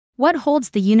What holds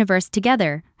the universe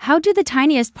together? How do the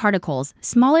tiniest particles,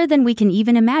 smaller than we can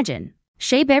even imagine,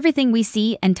 shape everything we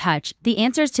see and touch? The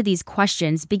answers to these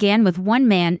questions began with one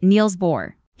man, Niels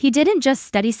Bohr. He didn't just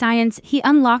study science, he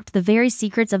unlocked the very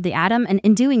secrets of the atom and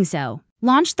in doing so,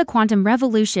 launched the quantum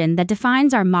revolution that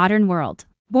defines our modern world.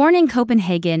 Born in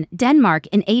Copenhagen, Denmark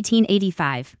in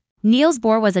 1885, Niels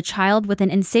Bohr was a child with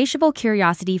an insatiable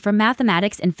curiosity for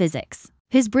mathematics and physics.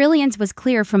 His brilliance was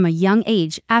clear from a young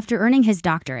age. After earning his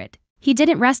doctorate, he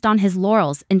didn't rest on his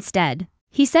laurels. Instead,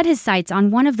 he set his sights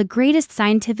on one of the greatest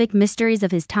scientific mysteries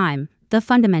of his time, the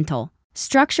fundamental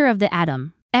structure of the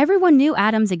atom. Everyone knew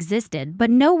atoms existed, but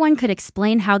no one could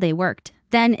explain how they worked.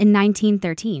 Then, in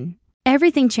 1913,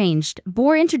 everything changed.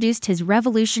 Bohr introduced his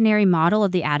revolutionary model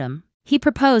of the atom. He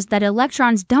proposed that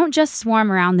electrons don't just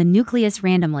swarm around the nucleus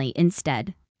randomly.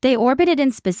 Instead, they orbited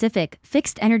in specific,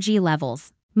 fixed energy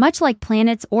levels, much like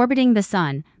planets orbiting the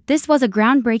sun. This was a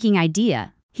groundbreaking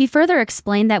idea. He further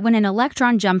explained that when an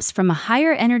electron jumps from a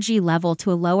higher energy level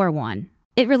to a lower one,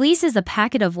 it releases a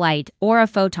packet of light, or a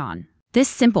photon. This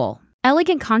simple,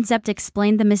 elegant concept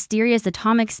explained the mysterious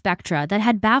atomic spectra that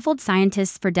had baffled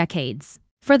scientists for decades.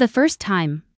 For the first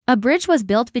time, a bridge was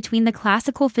built between the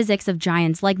classical physics of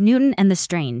giants like Newton and the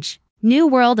strange new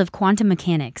world of quantum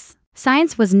mechanics.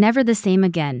 Science was never the same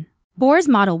again. Bohr's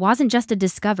model wasn't just a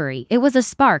discovery, it was a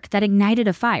spark that ignited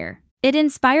a fire. It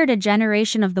inspired a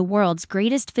generation of the world's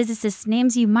greatest physicists,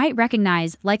 names you might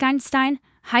recognize, like Einstein,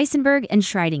 Heisenberg, and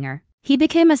Schrödinger. He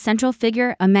became a central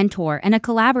figure, a mentor, and a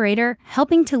collaborator,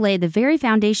 helping to lay the very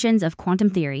foundations of quantum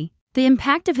theory. The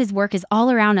impact of his work is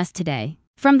all around us today,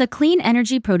 from the clean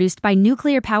energy produced by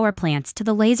nuclear power plants to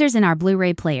the lasers in our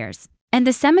Blu-ray players, and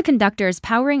the semiconductors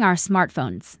powering our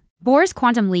smartphones. Bohr's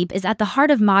quantum leap is at the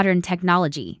heart of modern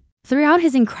technology. Throughout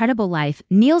his incredible life,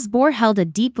 Niels Bohr held a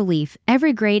deep belief: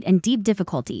 every great and deep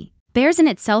difficulty bears in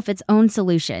itself its own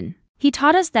solution. He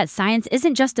taught us that science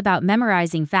isn't just about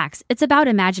memorizing facts, it's about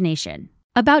imagination,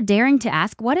 about daring to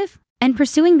ask what if, and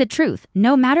pursuing the truth,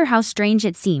 no matter how strange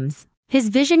it seems. His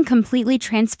vision completely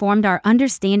transformed our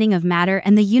understanding of matter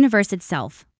and the universe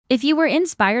itself. If you were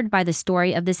inspired by the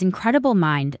story of this incredible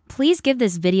mind, please give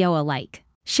this video a like,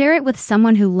 share it with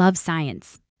someone who loves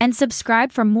science, and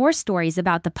subscribe for more stories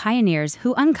about the pioneers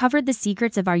who uncovered the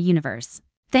secrets of our universe.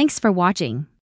 Thanks for watching.